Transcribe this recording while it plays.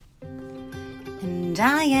And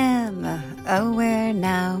I am Aware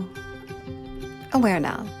Now. Aware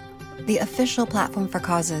Now, the official platform for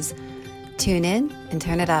causes. Tune in and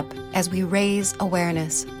turn it up as we raise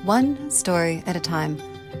awareness, one story at a time,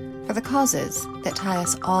 for the causes that tie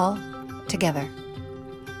us all together.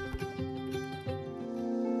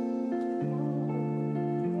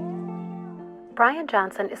 Brian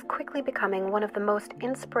Johnson is quickly becoming one of the most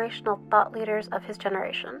inspirational thought leaders of his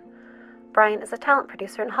generation. Brian is a talent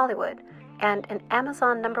producer in Hollywood and an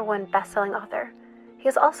Amazon #1 best-selling author. He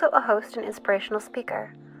is also a host and inspirational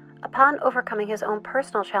speaker. Upon overcoming his own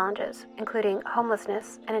personal challenges, including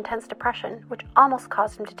homelessness and intense depression, which almost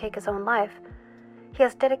caused him to take his own life, he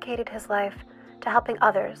has dedicated his life to helping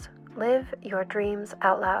others live your dreams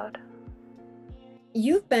out loud.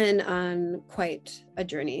 You've been on quite a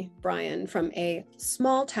journey, Brian, from a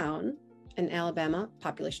small town in Alabama,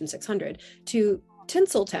 population 600, to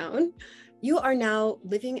Tinseltown. You are now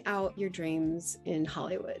living out your dreams in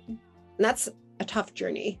Hollywood. And that's a tough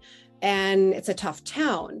journey. And it's a tough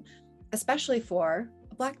town, especially for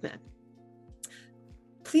a Black man.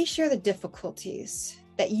 Please share the difficulties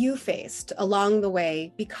that you faced along the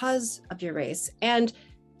way because of your race and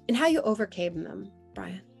how you overcame them,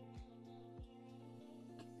 Brian.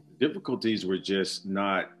 Difficulties were just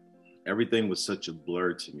not, everything was such a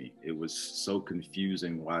blur to me. It was so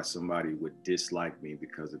confusing why somebody would dislike me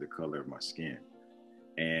because of the color of my skin.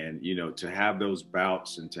 And, you know, to have those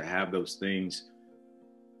bouts and to have those things,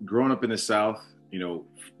 growing up in the South, you know,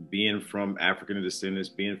 being from African descendants,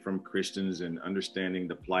 being from Christians and understanding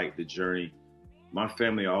the plight, the journey, my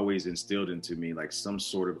family always instilled into me like some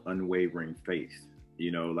sort of unwavering faith.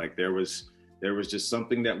 You know, like there was just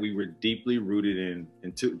something that we were deeply rooted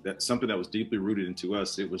something that was deeply rooted into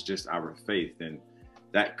us. It was just our faith. And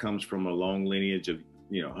that comes from a long lineage of,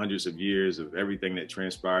 you know, hundreds of years of everything that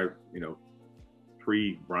transpired, you know,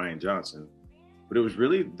 pre-Brian Johnson. But it was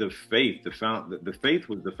really the faith, the faith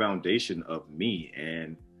was the foundation of me.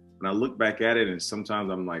 And when I look back at it, and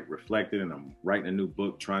sometimes I'm like reflecting and I'm writing a new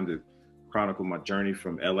book, trying to chronicle my journey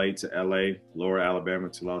from LA to LA, Lower Alabama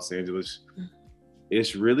to Los Angeles.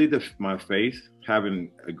 It's really my faith,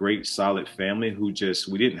 having a great solid family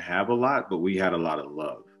we didn't have a lot, but we had a lot of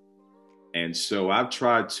love. And so I've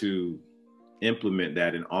tried to implement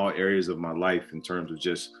that in all areas of my life in terms of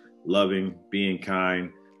just loving, being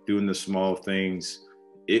kind, doing the small things.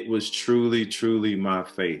 It was truly, truly my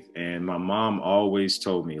faith. And my mom always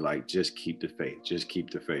told me, like, just keep the faith, just keep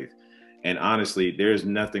the faith. And honestly, there's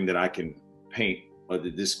nothing that I can paint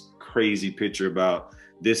this crazy picture about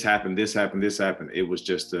this happened, this happened, this happened. It was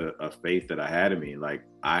just a faith that I had in me. Like,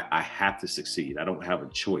 I have to succeed. I don't have a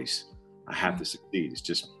choice. I have to succeed. It's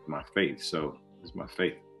just my faith. So it's my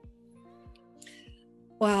faith.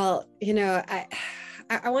 Well, you know,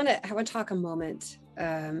 I want to talk a moment,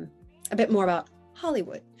 a bit more about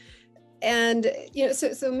Hollywood. And, you know,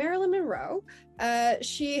 so Marilyn Monroe,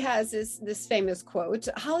 she has this famous quote: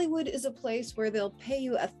 Hollywood is a place where they'll pay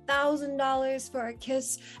you $1,000 for a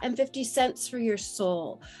kiss and 50 cents for your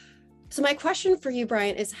soul. So my question for you,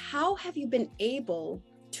 Brian, is how have you been able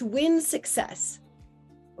to win success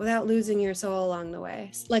without losing your soul along the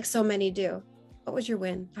way, like so many do? What was your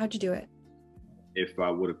win? How'd you do it? If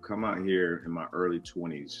I would have come out here in my early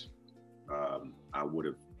 20s, I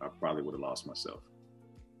probably would have lost myself.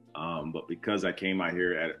 But because I came out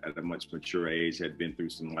here at a much mature age, had been through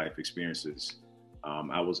some life experiences,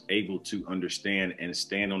 I was able to understand and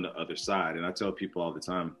stand on the other side. And I tell people all the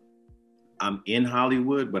time, I'm in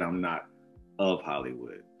Hollywood, but I'm not of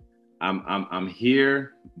Hollywood. I'm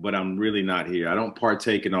here, but I'm really not here. I don't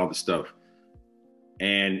partake in all the stuff.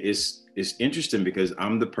 And it's interesting because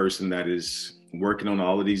I'm the person that is working on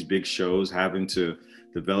all of these big shows, having to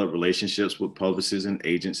develop relationships with publicists and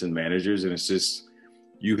agents and managers. And it's just,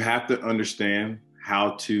 you have to understand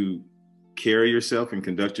how to carry yourself and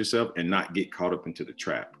conduct yourself and not get caught up into the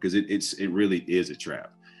trap, because it really is a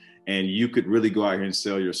trap. And you could really go out here and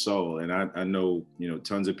sell your soul. And I know, you know,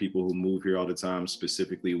 tons of people who move here all the time,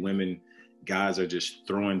 specifically women, guys are just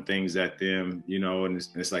throwing things at them, you know, and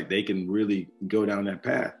it's like they can really go down that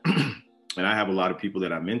path. And I have a lot of people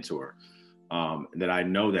that I mentor that I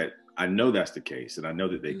know that's the case, and I know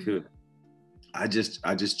that they could. I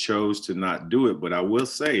just chose to not do it. But I will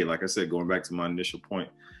say, like I said, going back to my initial point,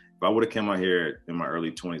 if I would have come out here in my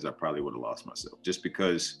early 20s, I probably would have lost myself, just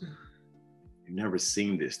because you've never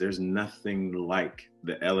seen this. There's nothing like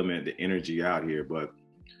the element, the energy out here. But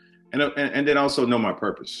and then also know my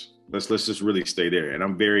purpose. Let's just really stay there. And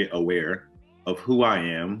I'm very aware of who I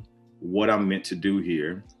am, what I'm meant to do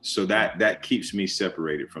here. So that keeps me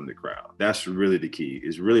separated from the crowd. That's really the key.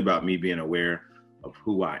 It's really about me being aware of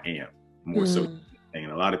who I am, more so.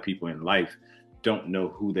 And a lot of people in life, don't know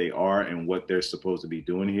who they are and what they're supposed to be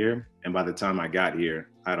doing here. And by the time I got here,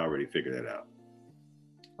 I'd already figured that out.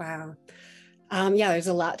 Wow. Yeah, there's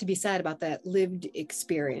a lot to be said about that lived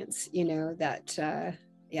experience,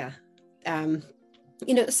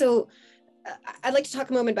 so I'd like to talk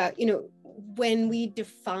a moment about, when we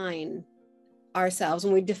define ourselves,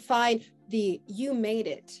 when we define the you made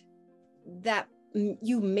it, that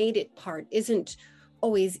you made it part isn't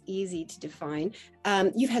always easy to define.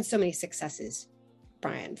 You've had so many successes,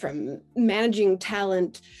 Brian, from managing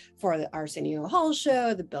talent for the Arsenio Hall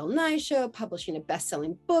show, the Bill Nye show, publishing a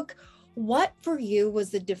best-selling book. What for you was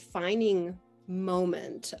the defining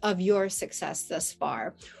moment of your success thus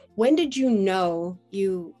far? When did you know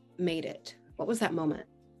you made it? What was that moment?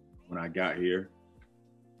 When I got here,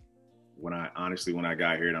 when I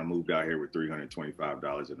got here and I moved out here with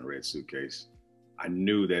 $325 in a red suitcase, I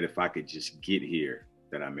knew that if I could just get here,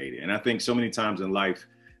 that I made it. And I think so many times in life,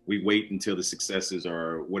 we wait until the successes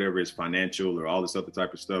or whatever is financial or all this other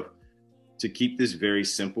type of stuff to keep this very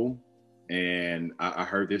simple. And I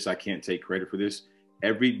heard this, I can't take credit for this.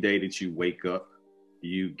 Every day that you wake up,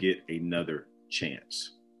 you get another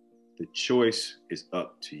chance. The choice is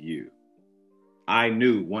up to you. I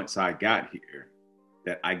knew once I got here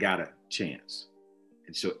that I got a chance.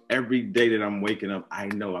 And so every day that I'm waking up, I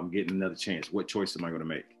know I'm getting another chance. What choice am I going to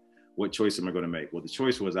make? What choice am I going to make? Well, the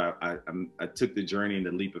choice was I took the journey and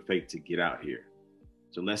the leap of faith to get out here.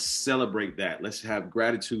 So let's celebrate that. Let's have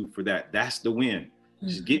gratitude for that. That's the win.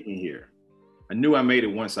 Just getting here. I knew I made it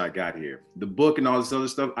once I got here. The book and all this other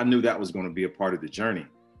stuff, I knew that was going to be a part of the journey,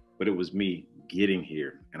 but it was me getting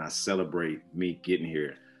here, and I celebrate me getting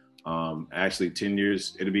here. Actually 10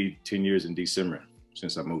 years, it'll be 10 years in December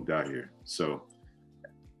since I moved out here. So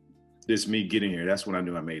this me getting here, that's when I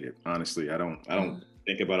knew I made it. Honestly, I don't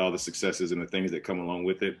think about all the successes and the things that come along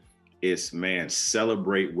with it. It's, man,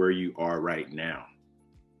 celebrate where you are right now.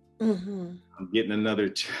 I'm getting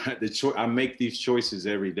another, I make these choices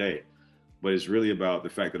every day, but it's really about the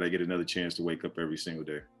fact that I get another chance to wake up every single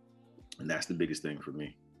day. And that's the biggest thing for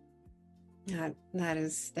me. Yeah, that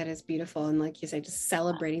is beautiful. And like you say, just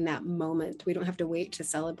celebrating that moment. We don't have to wait to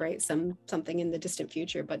celebrate something in the distant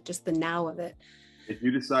future, but just the now of it. If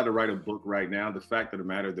you decide to write a book right now, the fact of the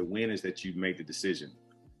matter, the win is that you've made the decision.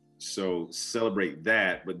 So celebrate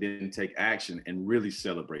that, but then take action and really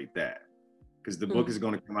celebrate that. Because the book is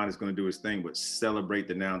going to come out, it's going to do its thing, but celebrate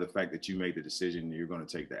the now, the fact that you made the decision and you're going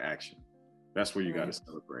to take the action. That's where you got to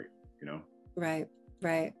celebrate,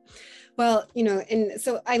 Right. Well, and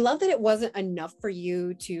so I love that it wasn't enough for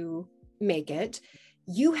you to make it.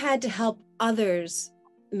 You had to help others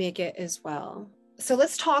make it as well. So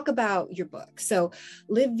let's talk about your book. So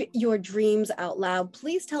Live Your Dreams Out Loud.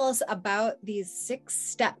 Please tell us about these 6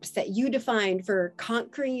 steps that you defined for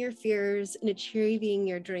conquering your fears and achieving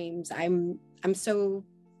your dreams. I'm so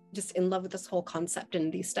just in love with this whole concept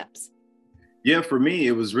and these steps. Yeah, for me,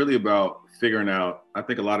 it was really about figuring out, I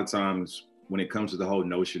think a lot of times when it comes to the whole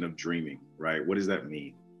notion of dreaming, right? What does that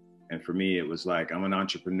mean? And for me, it was like, I'm an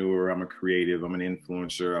entrepreneur, I'm a creative, I'm an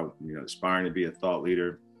influencer, I'm aspiring to be a thought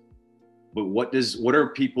leader. But what are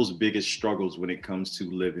people's biggest struggles when it comes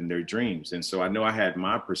to living their dreams? And so I know I had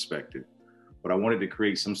my perspective, but I wanted to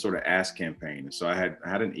create some sort of ask campaign. And so I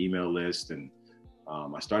had an email list, and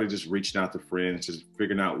I started just reaching out to friends, just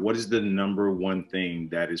figuring out what is the number one thing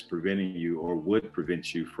that is preventing you or would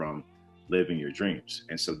prevent you from living your dreams.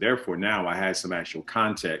 And so therefore now I had some actual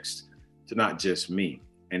context to not just me.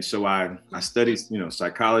 And so I studied,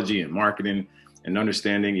 psychology and marketing and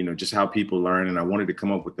understanding, just how people learn. And I wanted to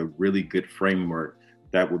come up with a really good framework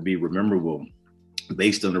that would be rememberable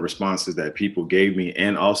based on the responses that people gave me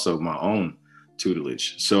and also my own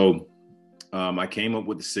tutelage. So I came up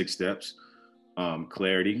with the 6 steps.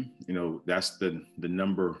 Clarity, that's the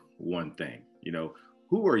number one thing.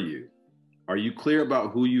 Who are you? Are you clear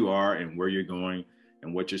about who you are and where you're going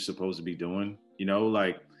and what you're supposed to be doing?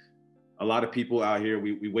 Like a lot of people out here,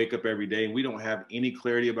 we wake up every day and we don't have any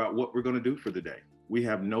clarity about what we're going to do for the day. We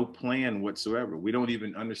have no plan whatsoever. We don't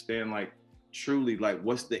even understand truly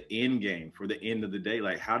what's the end game for the end of the day?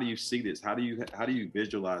 Like, how do you see this? How do you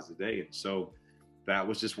visualize the day? And so that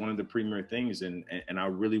was just one of the premier things. And I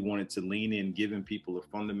really wanted to lean in, giving people a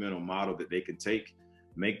fundamental model that they could take,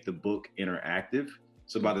 make the book interactive.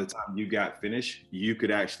 So by the time you got finished, you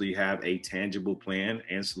could actually have a tangible plan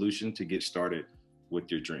and solution to get started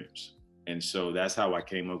with your dreams. And so that's how I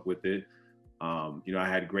came up with it. I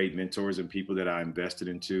had great mentors and people that I invested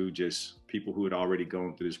into, just people who had already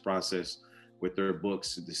gone through this process with their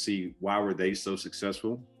books to see why were they so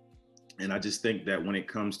successful. And I just think that when it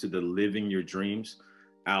comes to the living your dreams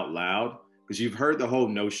out loud, because you've heard the whole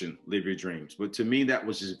notion, live your dreams, but to me, that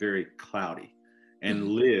was just very cloudy. And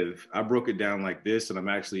live, I broke it down like this, and I'm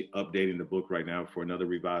actually updating the book right now for another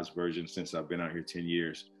revised version since I've been out here 10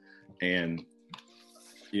 years. And,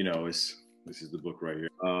 you know, this is the book right here.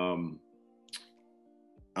 I'm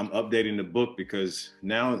updating the book because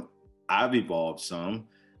now I've evolved some.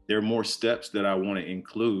 There are more steps that I want to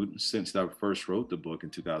include since I first wrote the book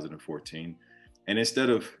in 2014. And instead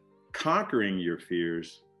of conquering your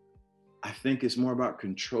fears, I think it's more about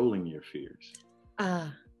controlling your fears.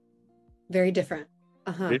 Very different.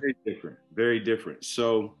 Very different, very different.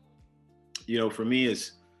 So, you know, for me,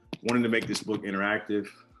 it's wanting to make this book interactive.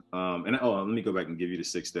 Let me go back and give you the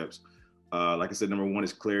 6 steps. Like I said, number 1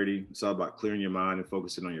 is clarity. It's all about clearing your mind and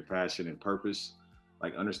focusing on your passion and purpose,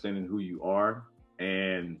 like understanding who you are.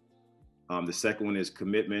 And the second one is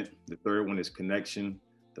commitment. The third one is connection.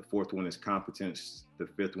 The fourth one is competence. The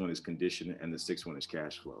fifth one is condition. And the 6th one is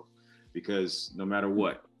cash flow. Because no matter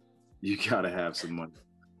what, you got to have some money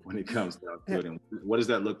when it comes down to it. And what does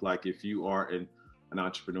that look like if you are an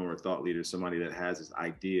entrepreneur, a thought leader, somebody that has this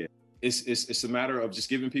idea? It's a matter of just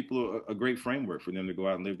giving people a great framework for them to go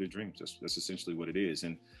out and live their dreams. That's essentially what it is.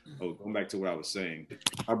 And going back to what I was saying,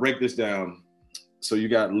 I'll break this down. So you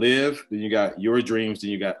got live, then you got your dreams, then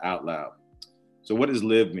you got out loud. So what does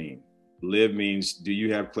live mean? Live means, do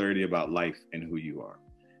you have clarity about life and who you are?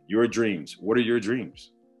 Your dreams. What are your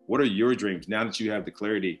dreams? What are your dreams now that you have the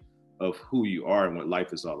clarity of who you are and what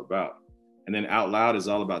life is all about? And then out loud is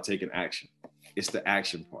all about taking action. It's the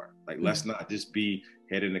action part. Like, let's not just be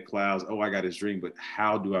head in the clouds. Oh, I got this dream, but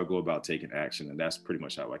how do I go about taking action? And that's pretty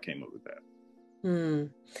much how I came up with that.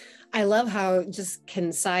 I love how just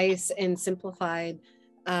concise and simplified,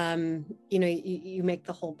 you make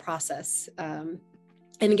the whole process. And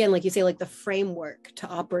again, like you say, like the framework to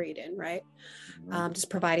operate in, right? Just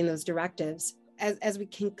providing those directives. As we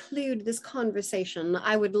conclude this conversation,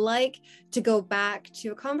 I would like to go back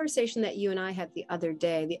to a conversation that you and I had the other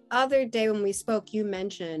day. The other day when we spoke, you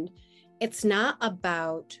mentioned it's not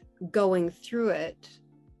about going through it,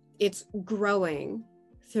 it's growing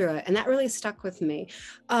through it. And that really stuck with me.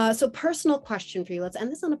 So personal question for you. Let's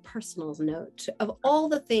end this on a personal note. Of all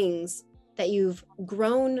the things that you've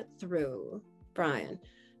grown through, Brian,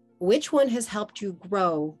 which one has helped you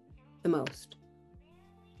grow the most?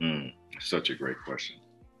 Such a great question.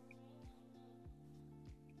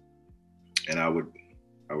 And I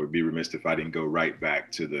would be remiss if I didn't go right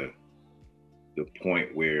back to the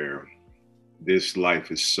point where this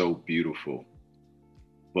life is so beautiful,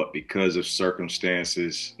 but because of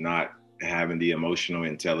circumstances, not having the emotional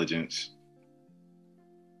intelligence,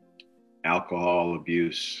 alcohol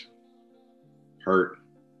abuse, hurt,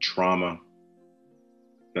 trauma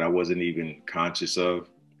that I wasn't even conscious of,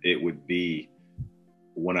 it would be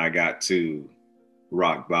when I got to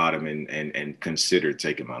rock bottom and considered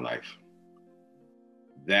taking my life.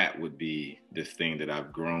 That would be the thing that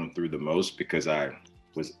I've grown through the most, because I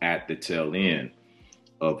was at the tail end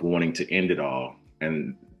of wanting to end it all,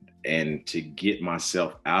 and to get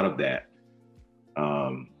myself out of that,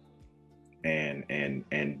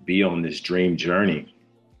 and be on this dream journey.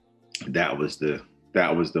 That was the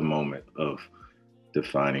moment of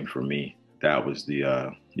defining for me. That was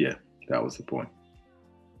the point.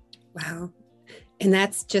 Wow. And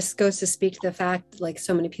that's just goes to speak to the fact, like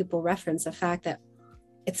so many people reference the fact that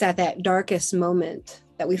it's at that darkest moment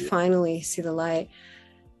that we finally see the light.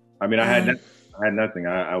 I mean, I had nothing.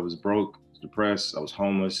 I was broke, depressed. I was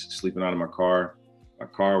homeless, sleeping out of my car. My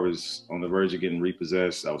car was on the verge of getting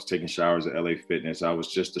repossessed. I was taking showers at LA Fitness. I was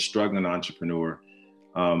just a struggling entrepreneur.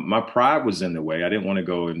 My pride was in the way. I didn't want to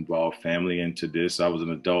go involve family into this. I was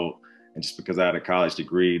an adult. And just because I had a college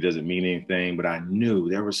degree doesn't mean anything, but I knew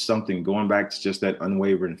there was something, going back to just that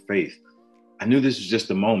unwavering faith. I knew this was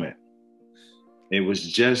just a moment. It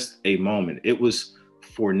was just a moment. It was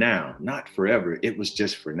for now, not forever. It was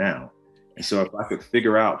just for now. And so if I could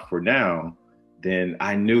figure out for now, then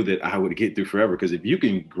I knew that I would get through forever. Because if you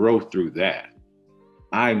can grow through that,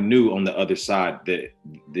 I knew on the other side that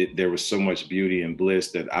there was so much beauty and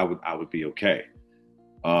bliss that I would be okay.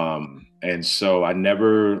 And so I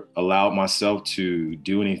never allowed myself to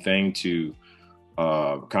do anything to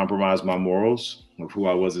compromise my morals of who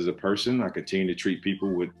I was as a person. I continued to treat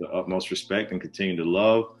people with the utmost respect and continue to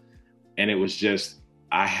love. And it was just,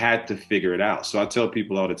 I had to figure it out. So I tell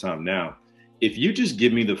people all the time now, if you just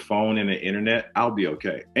give me the phone and the internet, I'll be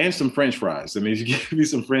okay. And some French fries. I mean, if you give me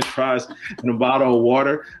some French fries and a bottle of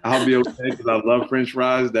water, I'll be okay, because I love French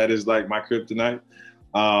fries. That is like my kryptonite.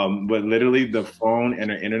 But literally the phone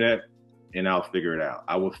and the internet, and I'll figure it out.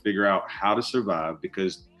 I will figure out how to survive,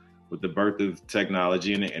 because with the birth of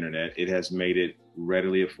technology and the internet, it has made it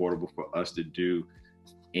readily affordable for us to do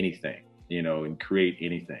anything, and create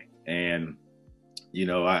anything. And You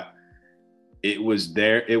know, it was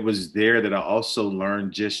there that I also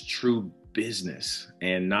learned just true business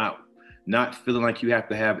and not feeling like you have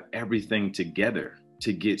to have everything together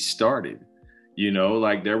to get started. You know,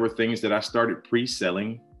 like there were things that I started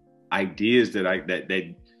pre-selling, ideas that I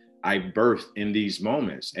birthed in these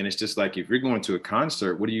moments. And it's just like, if you're going to a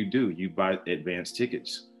concert, what do? You buy advance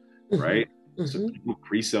tickets, right? Mm-hmm. So people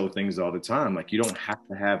pre-sell things all the time. Like, you don't have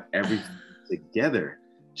to have everything together.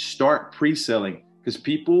 Start pre-selling, because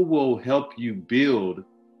people will help you build.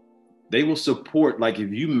 They will support, like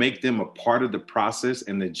if you make them a part of the process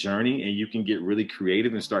and the journey, and you can get really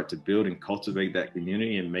creative and start to build and cultivate that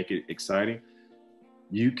community and make it exciting,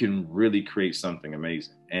 you can really create something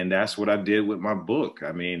amazing. And that's what I did with my book.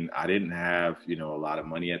 I mean, I didn't have, a lot of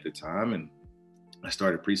money at the time, and I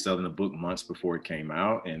started pre-selling the book months before it came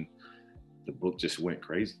out, and the book just went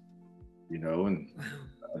crazy, and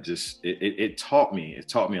it taught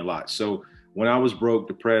me a lot. So when I was broke,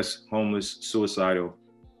 depressed, homeless, suicidal,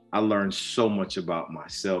 I learned so much about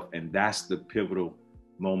myself, and that's the pivotal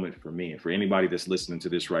moment for me. And for anybody that's listening to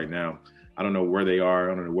this right now, I don't know where they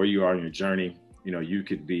are. I don't know where you are in your journey. You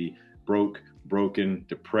could be broke, broken,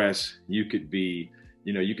 depressed. You could be,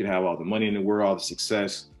 you could have all the money in the world, all the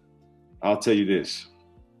success. I'll tell you this,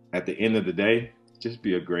 at the end of the day, just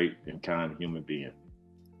be a great and kind human being.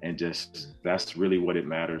 And that's really what it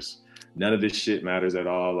matters. None of this shit matters at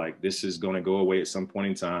all. Like, this is going to go away at some point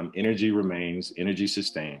in time. Energy remains, energy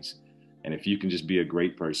sustains. And if you can just be a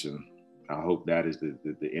great person, I hope that is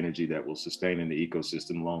the energy that will sustain in the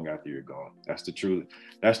ecosystem long after you're gone. That's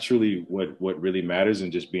truly what really matters,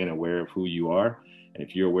 and just being aware of who you are. And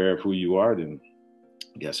if you're aware of who you are, then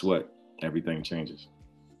guess what? Everything changes.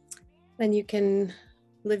 Then you can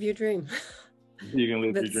live your dream. You can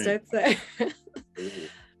live your dream. Starts there.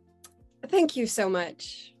 Thank you so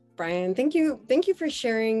much, Brian. Thank you for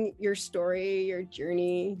sharing your story, your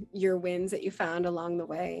journey, your wins that you found along the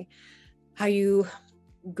way, how you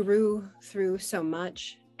grew through so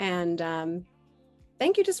much. And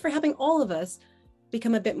thank you just for helping all of us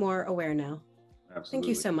become a bit more aware now. Absolutely. Thank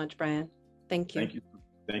you so much, Brian. Thank you. Thank you.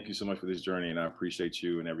 Thank you so much for this journey, and I appreciate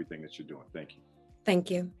you and everything that you're doing. Thank you.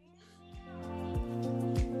 Thank you.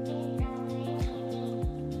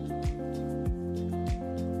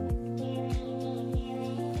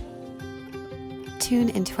 Tune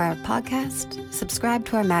into our podcast, subscribe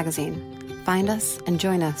to our magazine, find us and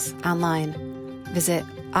join us online. Visit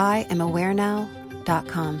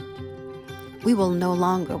IamAwareNow.com. We will no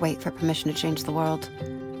longer wait for permission to change the world.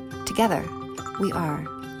 Together, we are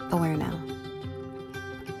aware now.